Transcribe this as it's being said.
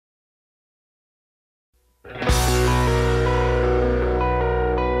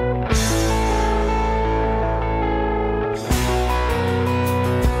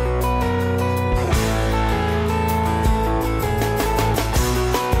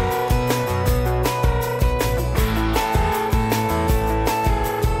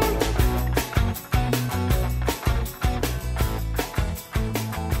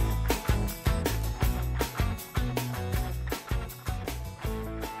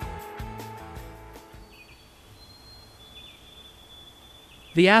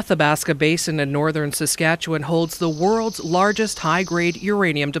The Athabasca Basin in northern Saskatchewan holds the world's largest high-grade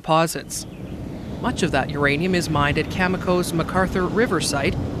uranium deposits. Much of that uranium is mined at Cameco's McArthur River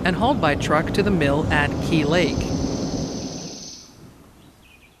site and hauled by truck to the mill at Key Lake.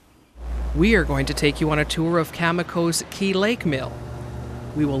 We are going to take you on a tour of Cameco's Key Lake mill.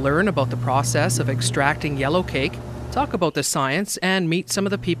 We will learn about the process of extracting yellowcake, talk about the science, and meet some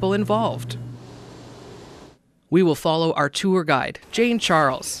of the people involved. We will follow our tour guide, Jane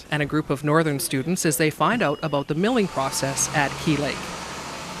Charles, and a group of northern students as they find out about the milling process at Key Lake.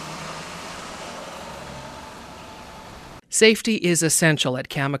 Safety is essential at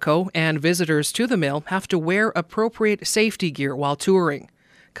Cameco, and visitors to the mill have to wear appropriate safety gear while touring.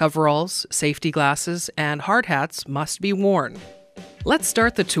 Coveralls, safety glasses, and hard hats must be worn. Let's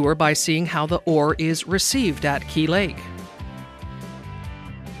start the tour by seeing how the ore is received at Key Lake.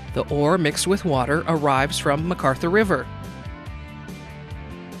 The ore mixed with water arrives from McArthur River.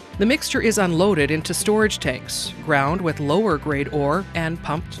 The mixture is unloaded into storage tanks, ground with lower grade ore, and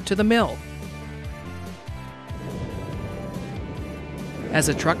pumped to the mill. As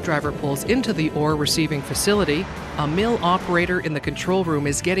a truck driver pulls into the ore receiving facility, a mill operator in the control room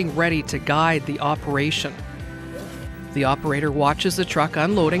is getting ready to guide the operation. The operator watches the truck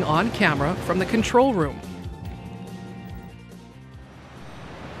unloading on camera from the control room.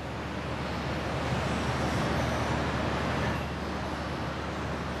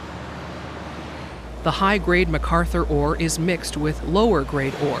 The high-grade McArthur ore is mixed with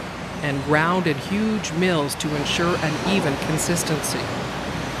lower-grade ore and ground in huge mills to ensure an even consistency.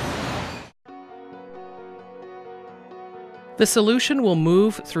 The solution will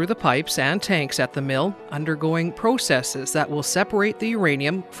move through the pipes and tanks at the mill, undergoing processes that will separate the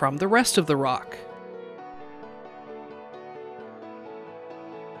uranium from the rest of the rock.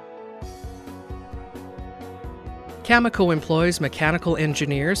 Cameco employs mechanical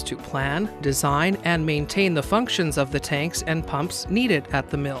engineers to plan, design, and maintain the functions of the tanks and pumps needed at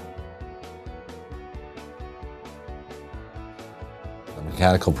the mill. The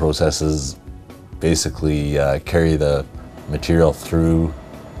mechanical processes basically carry the material through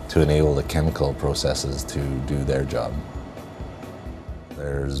to enable the chemical processes to do their job.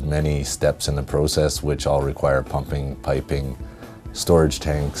 There's many steps in the process which all require pumping, piping, storage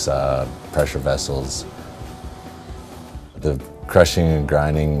tanks, pressure vessels. The crushing and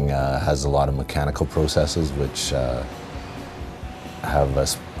grinding has a lot of mechanical processes which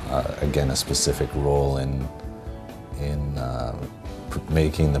have, again, a specific role in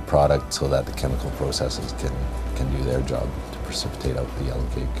making the product so that the chemical processes can do their job to precipitate out the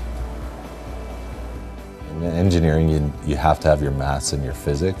yellowcake. In engineering, you have to have your maths and your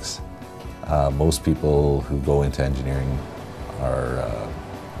physics. Most people who go into engineering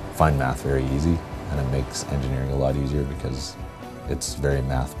find math very easy, and it makes engineering a lot easier because it's very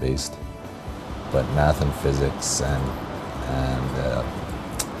math-based. But math and physics, and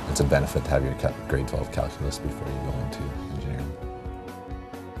it's a benefit to have your grade 12 calculus before you go into engineering.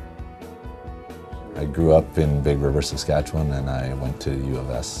 I grew up in Big River, Saskatchewan, and I went to U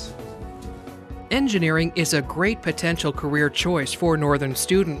of S. Engineering is a great potential career choice for northern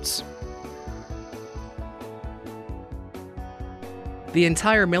students. The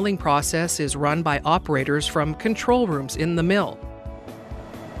entire milling process is run by operators from control rooms in the mill.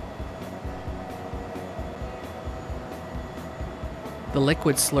 The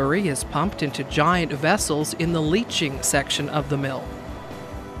liquid slurry is pumped into giant vessels in the leaching section of the mill.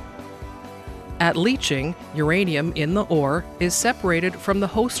 At leaching, uranium in the ore is separated from the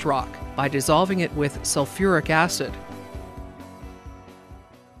host rock by dissolving it with sulfuric acid.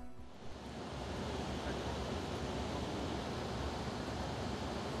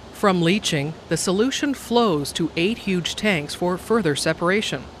 From leaching, the solution flows to 8 huge tanks for further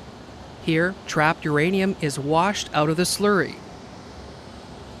separation. Here, trapped uranium is washed out of the slurry.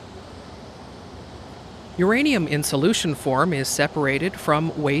 Uranium in solution form is separated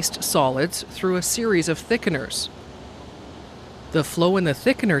from waste solids through a series of thickeners. The flow in the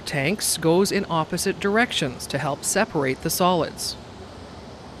thickener tanks goes in opposite directions to help separate the solids.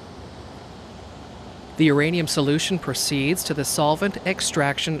 The uranium solution proceeds to the solvent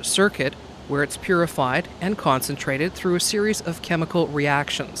extraction circuit, where it's purified and concentrated through a series of chemical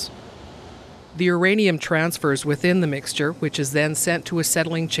reactions. The uranium transfers within the mixture, which is then sent to a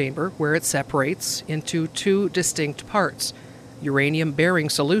settling chamber where it separates into 2 distinct parts: uranium-bearing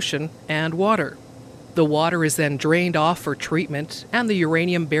solution and water. The water is then drained off for treatment, and the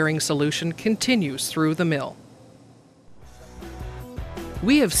uranium-bearing solution continues through the mill.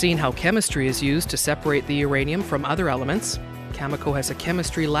 We have seen how chemistry is used to separate the uranium from other elements. Cameco has a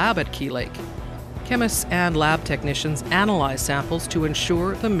chemistry lab at Key Lake. Chemists and lab technicians analyze samples to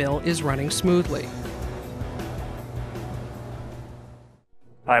ensure the mill is running smoothly.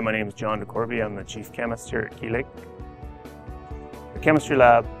 Hi, my name is John DeCorby. I'm the chief chemist here at Key Lake. The chemistry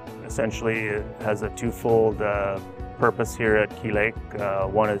lab essentially has a twofold purpose here at Key Lake.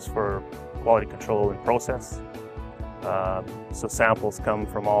 One is for quality control and process. So samples come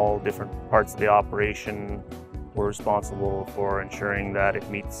from all different parts of the operation. We're responsible for ensuring that it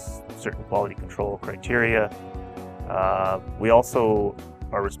meets certain quality control criteria. We also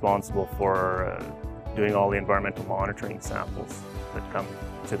are responsible for doing all the environmental monitoring samples that come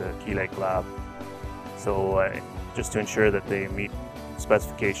to the Key Lake lab. So just to ensure that they meet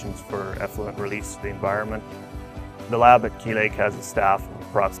specifications for effluent release to the environment. The lab at Key Lake has a staff of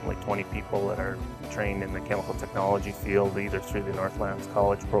approximately 20 people that are trained in the chemical technology field, either through the Northlands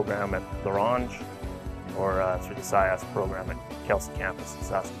College program at L'Orange or through the SciAS program at Kelsey campus in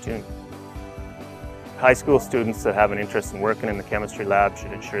Saskatchewan. High school students that have an interest in working in the chemistry lab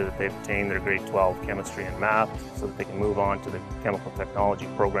should ensure that they've obtained their grade 12 chemistry and math so that they can move on to the chemical technology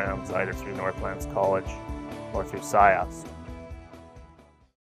programs either through Northlands College or through SciAS.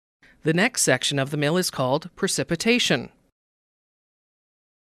 The next section of the mill is called precipitation.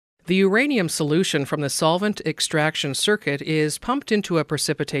 The uranium solution from the solvent extraction circuit is pumped into a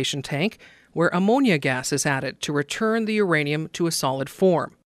precipitation tank where ammonia gas is added to return the uranium to a solid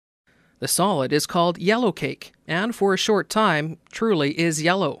form. The solid is called yellow cake, and for a short time, truly is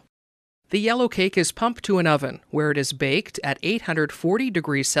yellow. The yellow cake is pumped to an oven, where it is baked at 840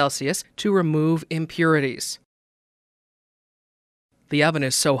 degrees Celsius to remove impurities. The oven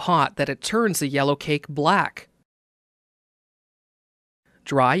is so hot that it turns the yellow cake black.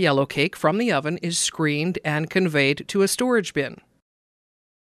 Dry yellow cake from the oven is screened and conveyed to a storage bin.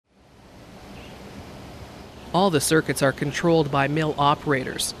 All the circuits are controlled by mill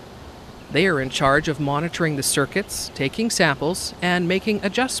operators. They are in charge of monitoring the circuits, taking samples, and making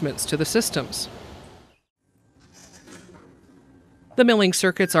adjustments to the systems. The milling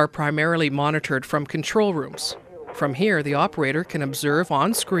circuits are primarily monitored from control rooms. From here, the operator can observe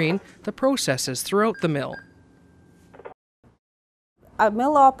on screen the processes throughout the mill. A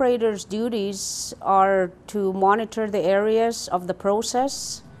mill operator's duties are to monitor the areas of the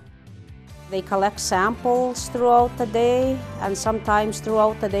process. They collect samples throughout the day, and sometimes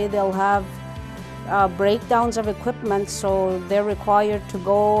throughout the day they'll have breakdowns of equipment, so they're required to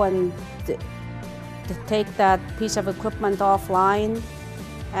go and to take that piece of equipment offline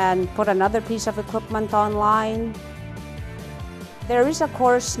and put another piece of equipment online. There is a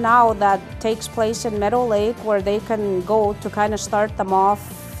course now that takes place in Meadow Lake where they can go to kind of start them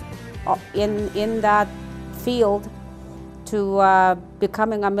off in that field to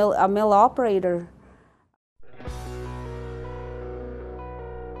becoming a mill operator.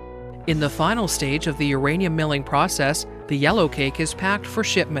 In the final stage of the uranium milling process, the yellow cake is packed for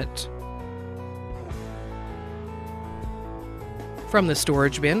shipment. From the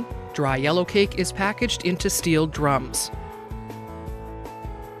storage bin, dry yellow cake is packaged into steel drums.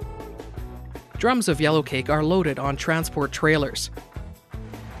 Drums of yellow cake are loaded on transport trailers.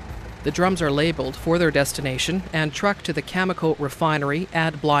 The drums are labeled for their destination and trucked to the Cameco refinery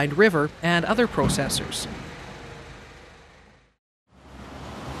at Blind River and other processors.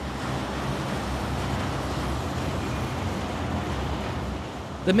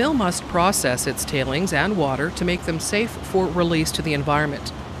 The mill must process its tailings and water to make them safe for release to the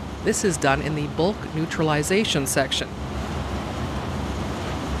environment. This is done in the bulk neutralization section.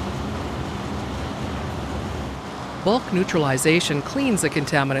 Bulk neutralization cleans the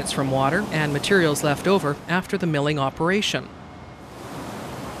contaminants from water and materials left over after the milling operation.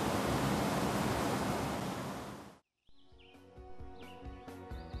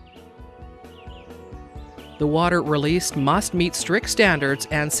 The water released must meet strict standards,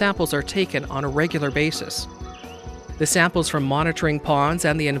 and samples are taken on a regular basis. The samples from monitoring ponds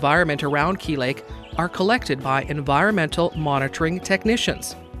and the environment around Key Lake are collected by environmental monitoring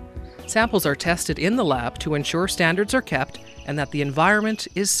technicians. Samples are tested in the lab to ensure standards are kept and that the environment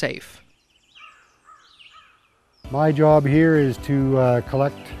is safe. My job here is to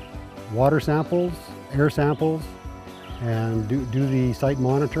collect water samples, air samples, and do the site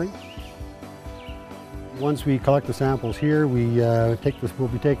monitoring. Once we collect the samples here, we'll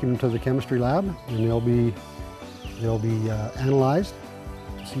be taking them to the chemistry lab, and they'll be analyzed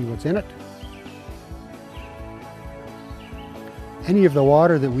to see what's in it. Any of the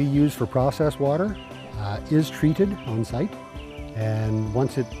water that we use for process water is treated on site, and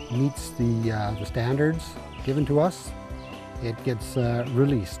once it meets the standards given to us, it gets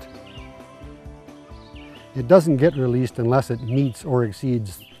released. It doesn't get released unless it meets or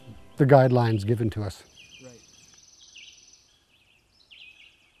exceeds the guidelines given to us.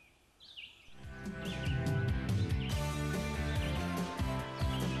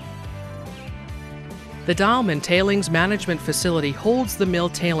 The Daalman Tailings Management Facility holds the mill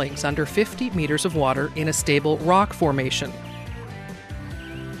tailings under 50 meters of water in a stable rock formation.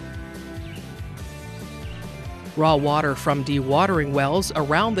 Raw water from dewatering wells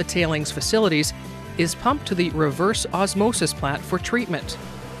around the tailings facilities is pumped to the reverse osmosis plant for treatment.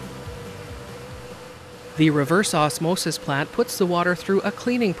 The reverse osmosis plant puts the water through a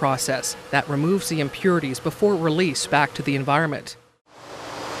cleaning process that removes the impurities before release back to the environment.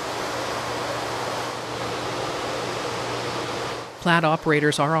 Plant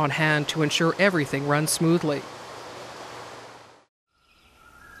operators are on hand to ensure everything runs smoothly.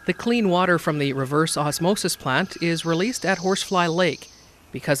 The clean water from the reverse osmosis plant is released at Horsefly Lake.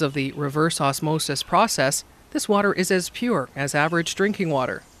 Because of the reverse osmosis process, this water is as pure as average drinking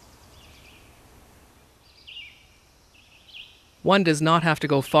water. One does not have to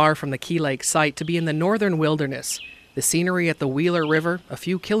go far from the Key Lake site to be in the northern wilderness. The scenery at the Wheeler River, a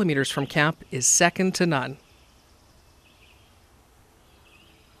few kilometers from camp, is second to none.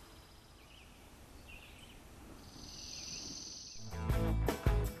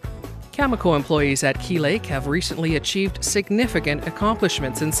 Cameco employees at Key Lake have recently achieved significant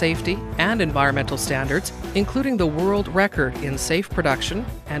accomplishments in safety and environmental standards, including the world record in safe production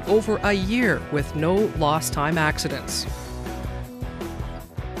and over a year with no lost time accidents.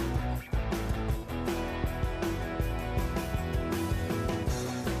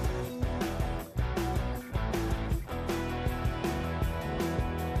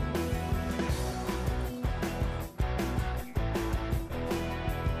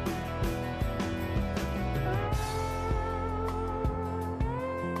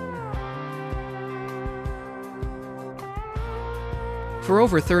 For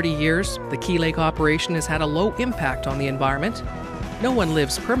over 30 years, the Key Lake operation has had a low impact on the environment. No one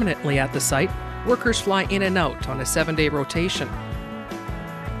lives permanently at the site. Workers fly in and out on a 7-day rotation.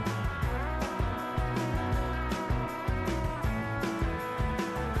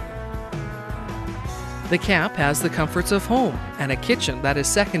 The camp has the comforts of home and a kitchen that is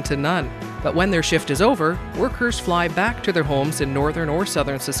second to none. But when their shift is over, workers fly back to their homes in northern or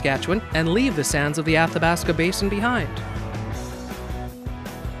southern Saskatchewan and leave the sands of the Athabasca Basin behind.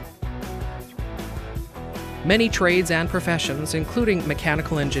 Many trades and professions, including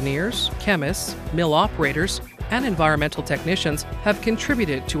mechanical engineers, chemists, mill operators, and environmental technicians, have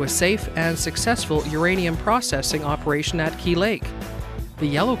contributed to a safe and successful uranium processing operation at Key Lake. The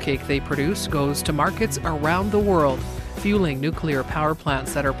yellow cake they produce goes to markets around the world, fueling nuclear power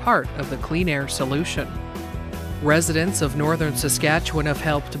plants that are part of the clean air solution. Residents of northern Saskatchewan have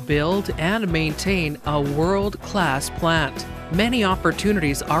helped build and maintain a world-class plant. Many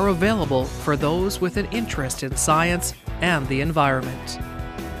opportunities are available for those with an interest in science and the environment.